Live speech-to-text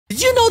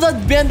Did you know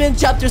that Banban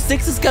Chapter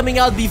 6 is coming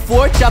out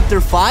before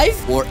Chapter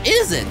 5? Or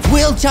is it?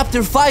 Will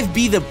Chapter 5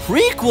 be the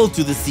prequel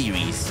to the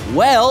series?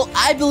 Well,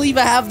 I believe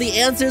I have the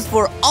answers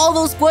for all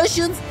those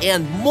questions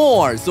and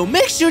more. So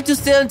make sure to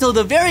stay until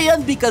the very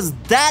end because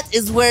that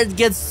is where it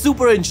gets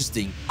super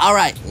interesting.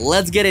 Alright,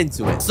 let's get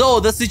into it. So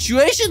the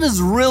situation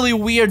is really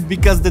weird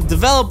because the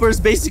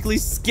developers basically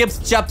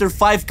skipped Chapter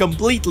 5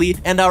 completely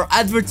and are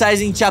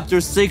advertising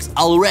Chapter 6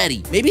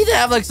 already. Maybe they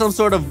have like some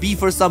sort of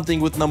beef or something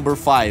with number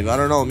 5. I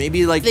don't know.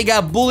 Maybe like they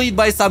got bullied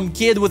by some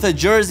kid with a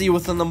jersey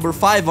with a number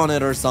 5 on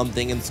it or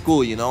something in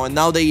school, you know, and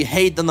now they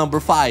hate the number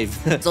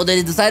 5. So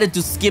they decided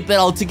to skip it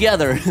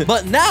altogether.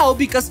 But now,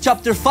 because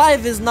Chapter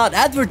 5 is not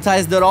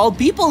advertised at all,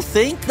 people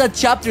think that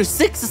Chapter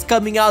 6 is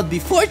coming out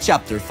before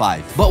Chapter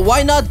 5. But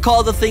why not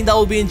call the thing that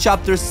will be in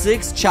Chapter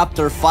 6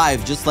 Chapter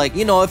 5? Just like,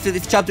 you know,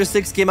 if Chapter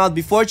 6 came out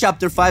before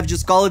Chapter 5,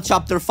 just call it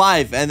Chapter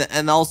 5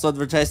 and also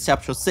advertise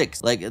Chapter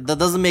 6. Like, that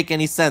doesn't make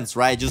any sense,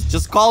 right?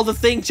 Just call the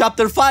thing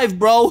Chapter 5,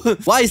 bro.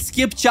 Why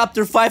skip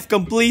Chapter 5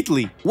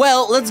 completely?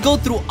 Well, let's go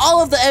through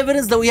all of the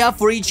evidence that we have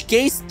for each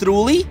case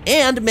truly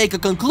and make a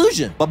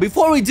conclusion. But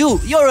before we do,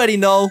 you already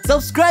know,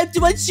 subscribe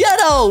to my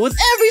channel. With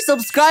every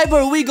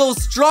subscriber, we go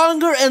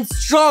stronger and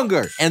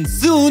stronger. And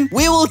soon,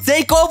 we will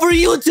take over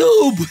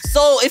YouTube.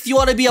 So if you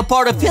want to be a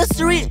part of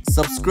history,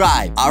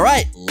 subscribe. All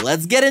right,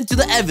 let's get into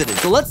the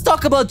evidence. So let's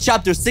talk about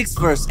Chapter 6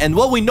 first and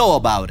what we know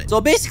about it.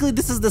 So basically,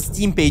 this is the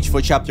Steam page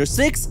for Chapter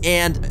 6,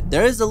 and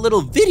there is a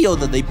little video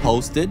that they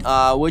posted,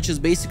 which is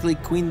basically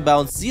Queen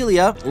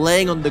Celia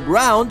laying on the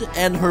ground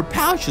and her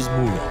pouch is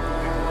moving.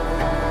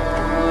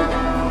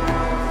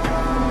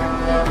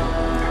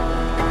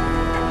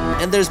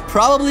 And there's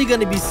probably going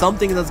to be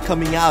something that's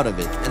coming out of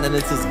it. And then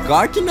it says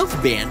Garten of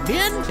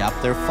BANBAN,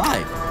 Chapter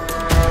 5.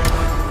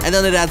 And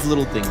then it adds a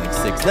little thing like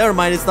 6. Never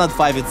mind, it's not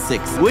 5, it's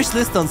 6.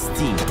 Wishlist on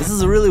Steam. This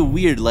is really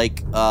weird.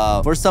 Like,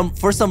 for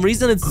some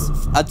reason, it's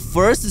at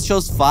first it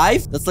shows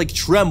 5. That's like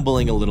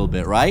trembling a little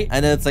bit, right?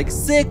 And then it's like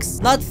 6,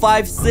 not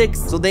 5,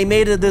 6. So they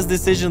made this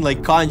decision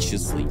like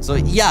consciously. So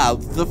yeah,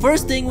 the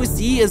first thing we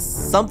see is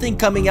something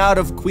coming out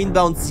of Queen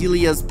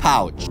Celia's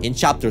pouch in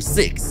Chapter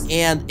 6.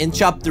 And in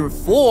Chapter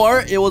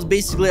 4, it was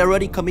basically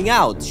already coming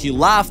out. She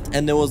laughed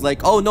and it was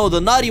like, oh no, the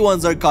naughty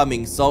ones are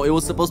coming. So it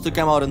was supposed to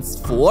come out in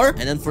 4. And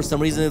then for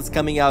some reason, it's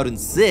coming out in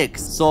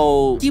 6.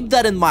 So keep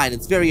that in mind.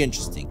 It's very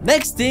interesting.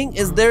 Next thing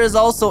is there is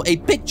also a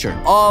picture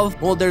of,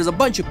 well, there's a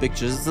bunch of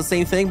pictures. It's the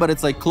same thing, but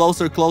it's like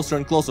closer, closer,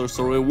 and closer.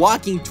 So we're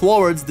walking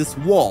towards this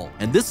wall.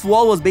 And this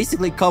wall was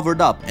basically covered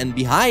up. And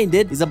behind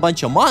it is a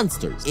bunch of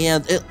monsters.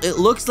 And it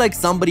looks like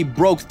somebody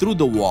broke through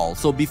the wall.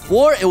 So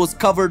before it was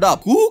covered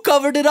up. Who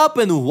covered it up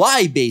and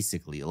why,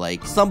 basically?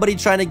 Like somebody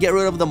trying to get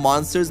rid of the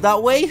monsters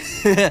that way?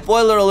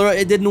 Spoiler alert,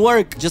 it didn't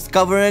work. Just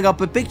covering up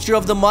a picture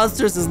of the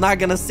monsters is not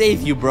gonna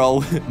save you,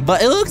 bro.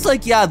 But it looks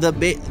like, yeah,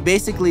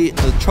 basically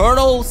the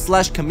turtle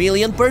 /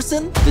 chameleon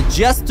person, the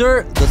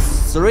jester,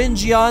 the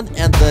Syringeon,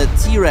 and the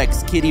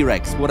T-Rex, Kitty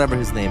Rex, whatever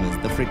his name is,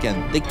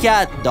 the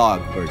cat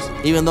dog person.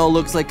 Even though it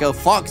looks like a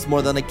fox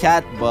more than a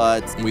cat,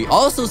 but we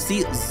also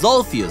see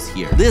Zolphius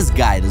here. This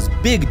guy, this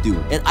big dude.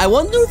 And I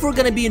wonder if we're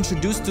gonna be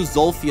introduced to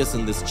Zolphius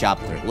in this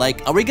chapter.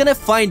 Like, are we gonna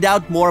find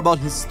out more about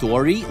his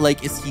story?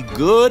 Like, is he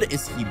good?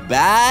 Is he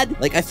bad?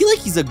 Like, I feel like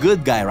he's a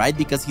good guy, right?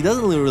 Because he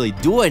doesn't really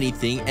do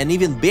anything. And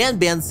even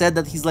Banban said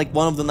that he's like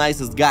one of the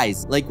nicest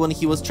guys. Like when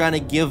he was trying to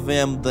give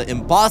him the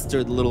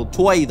imposter, the little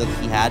toy that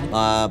he had,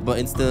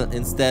 but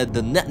instead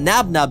the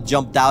Nab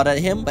jumped out at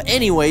him. But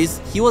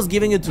anyways, he was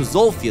giving it to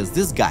Zolphius,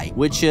 this guy,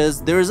 which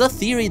is, there is a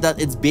theory that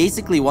it's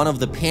basically one of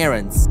the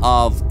parents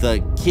of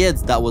the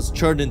kids that was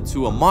turned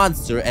into a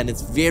monster, and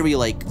it's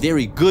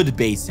very good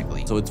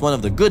basically. So it's one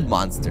of the good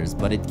monsters,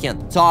 but it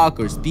can't talk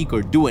or speak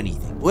or do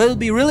anything. Well, it'll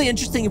be really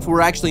interesting if we're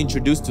actually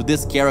introduced to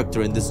this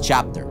character in this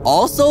chapter.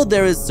 Also,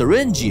 there is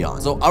Syringeon.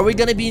 So are we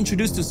gonna be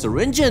introduced to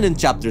Syringeon in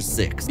Chapter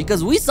 6?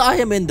 Because we saw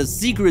him in the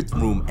secret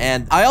room,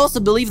 and I also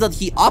believe that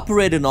he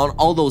operated on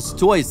all those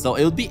toys. So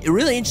it would be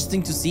really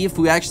interesting to see if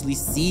we actually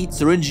see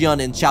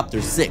Syringeon in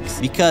Chapter 6.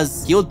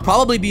 Because he would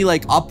probably be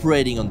like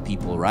operating on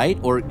people, right?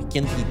 Or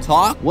can he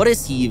talk? What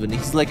is he even?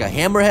 He's like a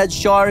hammerhead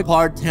shark,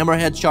 part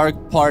hammerhead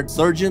shark, part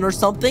surgeon or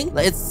something.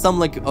 It's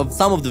some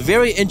of the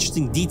very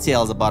interesting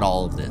details about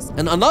all of this.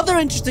 And another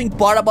interesting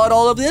part about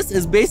all of this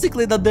is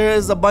basically that there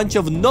is a bunch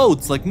of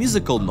notes, like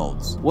musical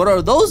notes. What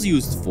are those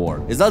used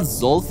for? Is that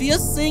Zolphius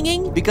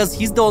singing? Because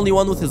he's the only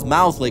one with his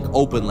mouth like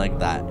open like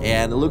that,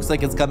 and it looks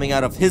like it's coming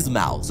out of his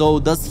mouth. So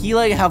does he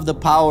like have the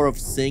power of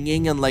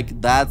singing, and like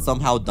that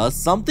somehow does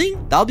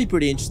something? That would be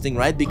pretty interesting,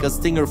 right? Because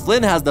Stinger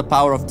Flynn has the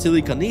power of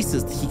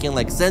telekinesis. He can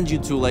like send you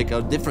to like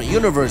a different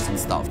universe and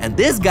stuff. And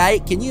this guy,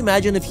 can you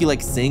imagine if he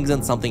like sings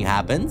and something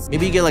happens?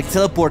 Maybe you get like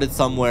teleported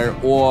somewhere,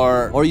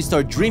 or you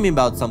start dreaming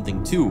about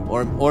something too,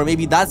 or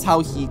maybe that's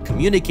how he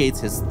communicates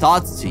his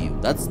thoughts to you.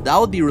 That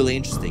would be really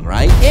interesting,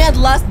 right?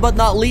 And last but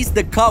not least,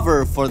 the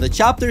cover for the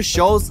chapter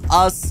shows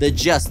us the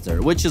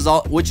jester, which is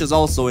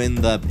also in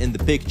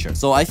the picture.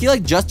 So I feel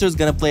like Jester is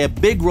gonna play a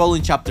big role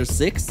in Chapter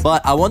 6,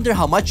 but I wonder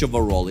how much of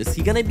a role. Is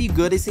he gonna be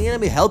good? Is he gonna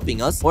be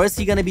helping us, or is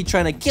he gonna be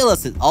trying to kill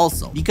us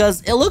also?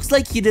 Because it looks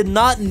like he did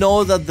not know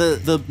know that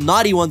the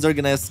naughty ones are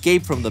gonna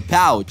escape from the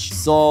pouch.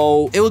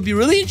 So it would be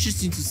really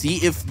interesting to see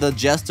if the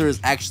jester is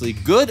actually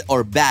good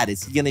or bad.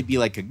 Is he gonna be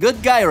like a good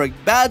guy or a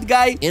bad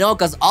guy? You know,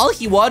 because all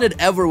he wanted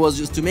ever was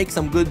just to make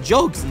some good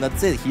jokes, and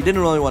that's it. He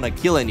didn't really want to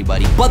kill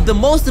anybody. But the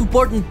most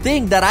important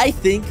thing that I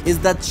think is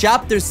that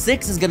chapter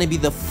 6 is gonna be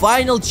the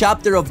final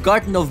chapter of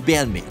Garten of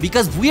BANBAN,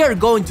 because we are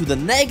going to the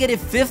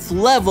 -5th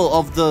level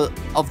of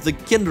the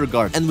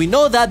kindergarten, and we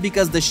know that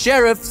because the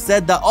sheriff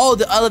said that, oh,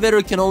 the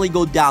elevator can only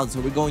go down, so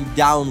we're going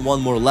down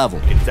one more level.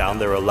 Get down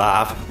there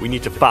alive. We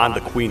need to find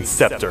the Queen's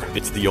scepter.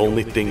 It's the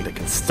only thing that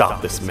can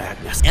stop this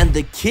madness. And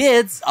the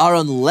kids are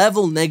on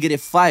level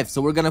 -5, so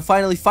we're gonna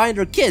finally find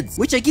our kids,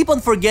 which I keep on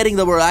forgetting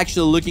that we're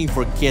actually looking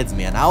for kids,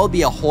 man. I would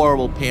be a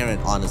horrible parent,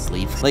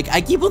 honestly. Like, I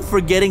keep on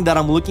forgetting that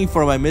I'm looking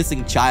for my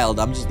missing child.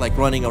 I'm just like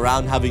running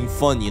around having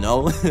fun, you know?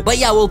 But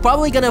yeah, we're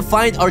probably gonna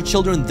find our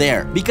children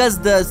there, because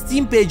the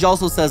Steam page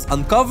also says,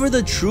 uncover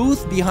the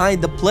truth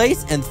behind the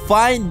place and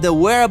find the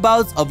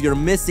whereabouts of your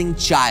missing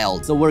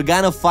child. So we're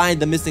gonna find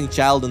the missing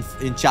child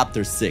in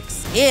chapter 6.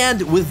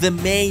 And with the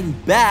main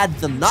bad,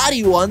 the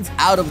naughty ones,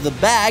 out of the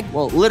bag,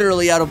 well,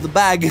 literally out of the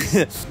bag,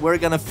 we're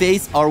gonna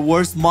face our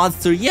worst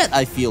monster yet,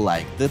 I feel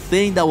like. The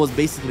thing that was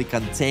basically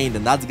contained,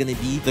 and that's gonna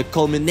be the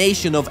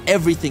culmination of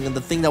everything and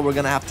the thing that we're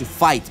gonna have to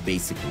fight,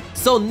 basically.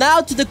 So now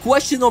to the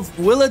question of,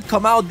 will it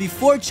come out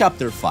before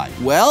chapter 5?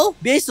 Well,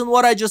 based on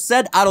what I just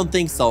said, I don't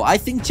think so. I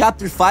think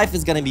chapter 5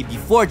 is gonna be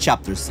before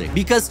chapter 6,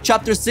 because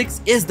chapter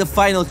 6 is the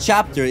final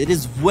chapter. It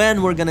is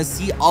when we're gonna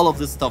see all of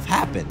this stuff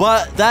happen.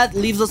 But that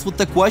leaves us with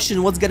the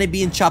question, what's gonna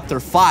be in chapter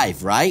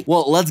 5, right?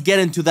 Well, let's get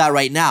into that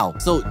right now.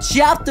 So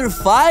chapter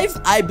 5,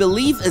 I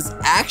believe, is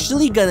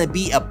actually gonna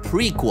be a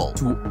prequel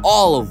to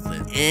all of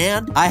this,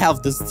 and I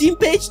have the Steam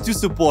page to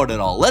support it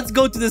all. Let's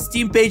go to the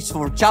Steam page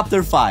for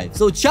chapter 5.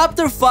 So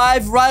chapter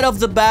 5, right off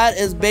the bat,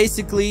 is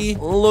basically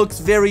looks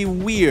very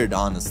weird,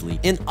 honestly.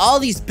 In all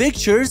these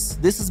pictures,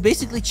 this is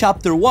basically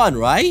chapter 1,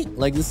 right?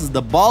 Like, this is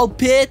the ball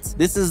pit,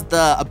 this is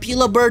the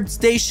Apila Bird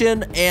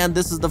station, and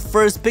this is the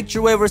first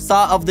picture we ever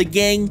saw of the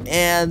gang.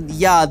 And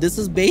yeah, this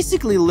is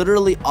basically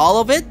literally all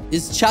of it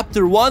is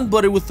chapter 1,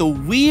 but with a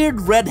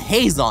weird red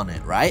haze on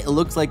it, right? It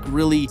looks like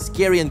really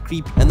scary and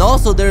creepy. And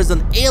also there's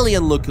an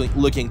alien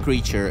looking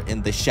creature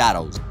in the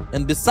shadows.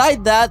 And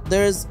beside that,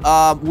 there's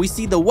we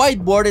see the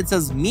whiteboard. It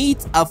says meet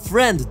a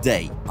friend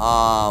day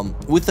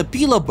with a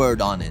Apila Bird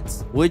on it,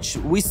 which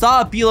we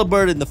saw Apila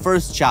Bird in the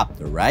first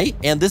chapter, right?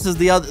 And this is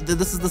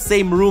the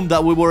same room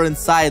that we were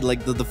inside,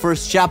 like the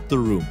first chapter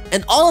room.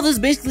 And all of this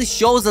basically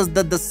shows us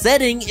that the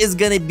setting is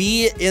gonna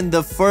be in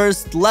the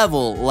first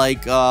level,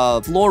 like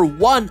floor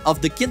 1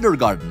 of the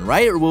kindergarten,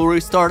 right? Where we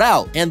start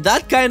out. And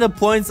that kind of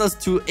points us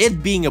to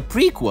it being a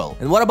prequel.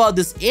 And what about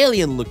this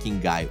alien looking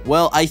guy?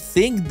 Well, I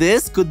think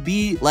this could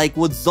be like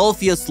what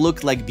Zolfius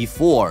looked like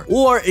before,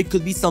 or it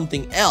could be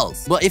something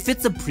else. But if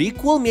it's a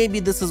prequel, maybe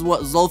this is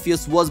what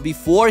Zolfius was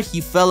before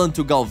he fell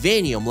into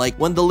Galvanium. Like,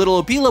 when the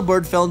little Apila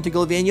Bird fell into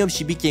Galvanium,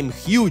 she became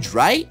huge,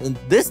 right? And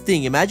this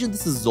thing, imagine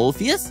this is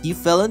Zolfius. He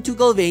fell into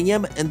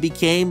Galvanium and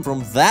became,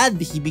 from that,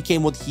 he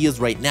became what he is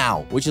right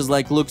now, which is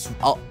like, looks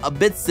a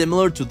bit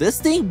similar to this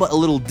thing, but a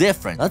little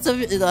different. That's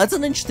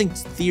an interesting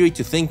theory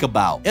to think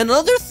about. And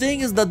another thing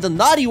is that the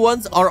naughty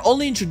ones are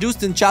only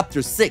introduced in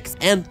chapter 6,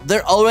 and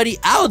they're already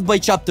out by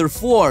chapter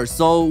 4.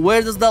 So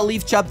where does that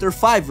leave chapter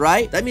 5,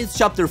 right? That means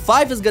chapter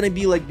 5 is gonna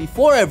be like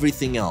before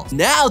everything else.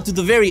 Now to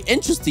the very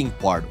interesting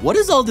part. What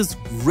is all this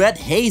red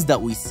haze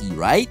that we see,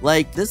 right?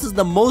 Like, this is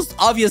the most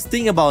obvious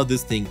thing about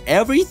this thing.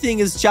 Everything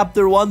is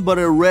chapter 1 but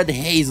a red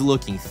haze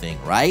looking thing,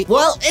 right?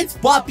 Well, it's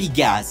Poppy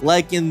gas,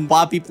 like in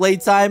Poppy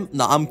Playtime.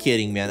 No, I'm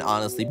kidding, man,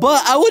 honestly.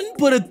 But I wouldn't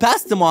put it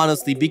past them,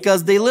 honestly,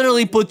 because they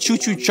literally put Choo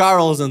Choo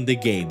Charles in the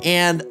game.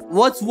 And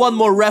what's one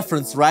more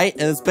reference, right?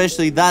 And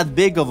especially that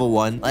big of a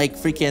one, like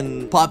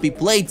freaking Poppy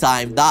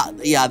Playtime.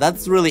 Yeah,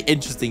 that's really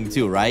interesting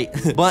too, right?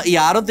 But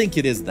yeah, I don't think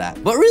it is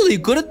that. But really,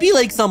 could it be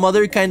like some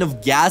other kind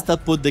of gas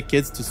that put the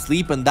kids to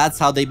sleep, and that's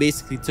how they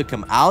basically took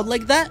him out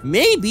like that?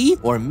 Maybe,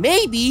 or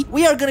maybe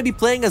we are gonna be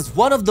playing as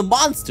one of the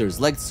monsters,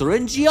 like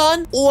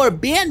Syringeon or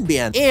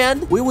Banban,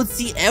 and we would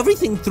see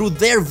everything through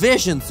their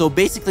vision. So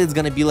basically, it's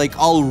gonna be like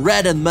all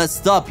red and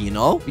messed up, you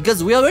know?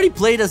 Because we already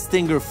played as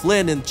Stinger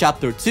Flynn in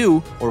chapter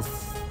 2 or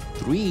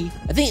 3.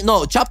 I think,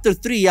 no, chapter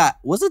 3, yeah.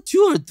 Was it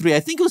 2 or 3? I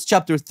think it was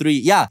chapter 3.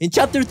 Yeah, in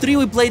chapter 3,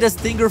 we played as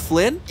Stinger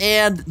Flynn,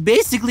 and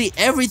basically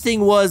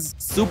everything was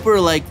super,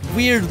 like,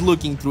 weird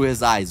looking through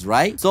his eyes,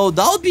 right? So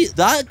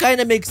that kind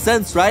of makes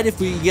sense, right?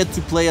 If we get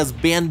to play as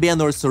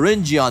Banban or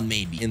Syringeon,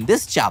 maybe, in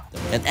this chapter.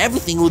 And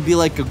everything would be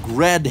like a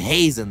red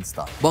haze and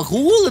stuff. But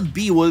who will it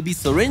be? Will it be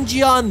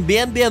Syringeon,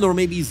 Banban, or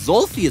maybe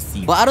Zolfius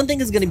even? But I don't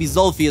think it's gonna be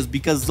Zolfius,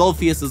 because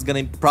Zolfius is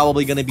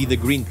probably gonna be the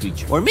green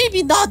creature. Or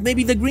maybe not.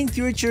 Maybe the green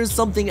creature is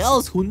something else.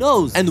 else? Who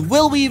knows? And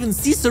will we even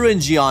see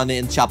Syringeon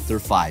in chapter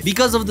 5?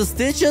 Because of the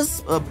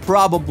stitches?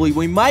 Probably.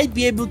 We might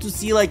be able to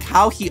see like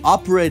how he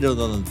operated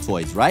on the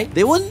toys, right?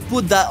 They wouldn't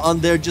put that on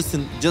there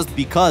just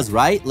because,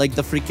 right? Like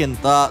the freaking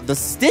the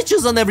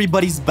stitches on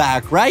everybody's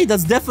back, right?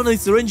 That's definitely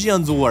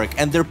Syringeon's work,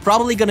 and they're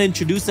probably gonna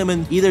introduce him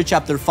in either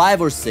chapter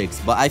 5 or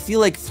 6. But I feel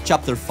like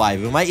chapter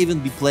 5, we might even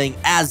be playing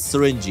as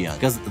Syringeon,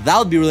 because that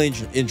would be really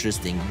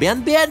interesting.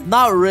 Banban?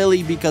 Not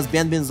really, because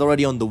Banban's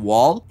already on the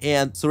wall,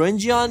 and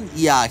Syringeon,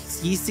 yeah,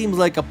 he seems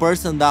like a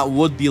person that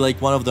would be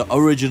like one of the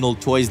original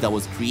toys that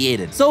was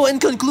created. So in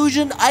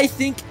conclusion, I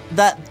think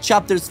that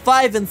chapters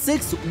 5 and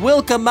 6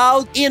 will come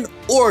out in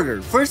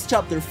order. First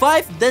chapter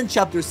 5, then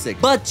chapter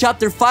 6. But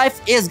chapter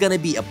 5 is gonna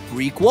be a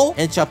prequel,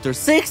 and chapter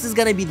 6 is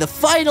gonna be the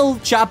final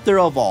chapter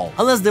of all.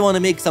 Unless they want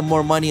to make some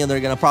more money, and they're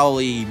gonna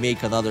probably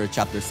make another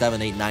chapter 7,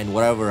 8, 9,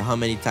 whatever, how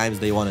many times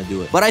they want to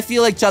do it. But I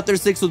feel like chapter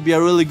 6 would be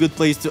a really good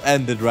place to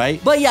end it,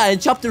 right? But yeah, in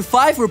chapter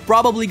 5, we're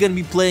probably gonna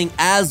be playing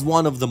as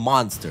one of the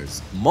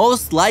monsters.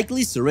 Most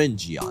likely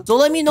Syringeon. So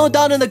let me know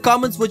down in the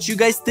comments what you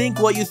guys think,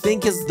 what you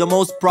think is the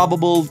most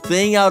probable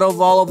thing out of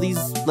all of these,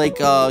 like,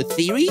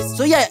 theories.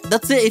 So yeah,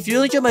 that's it. If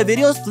you enjoyed my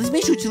videos, please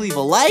make sure to leave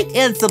a like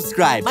and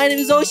subscribe. My name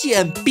is Oshi,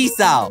 and peace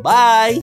out. Bye!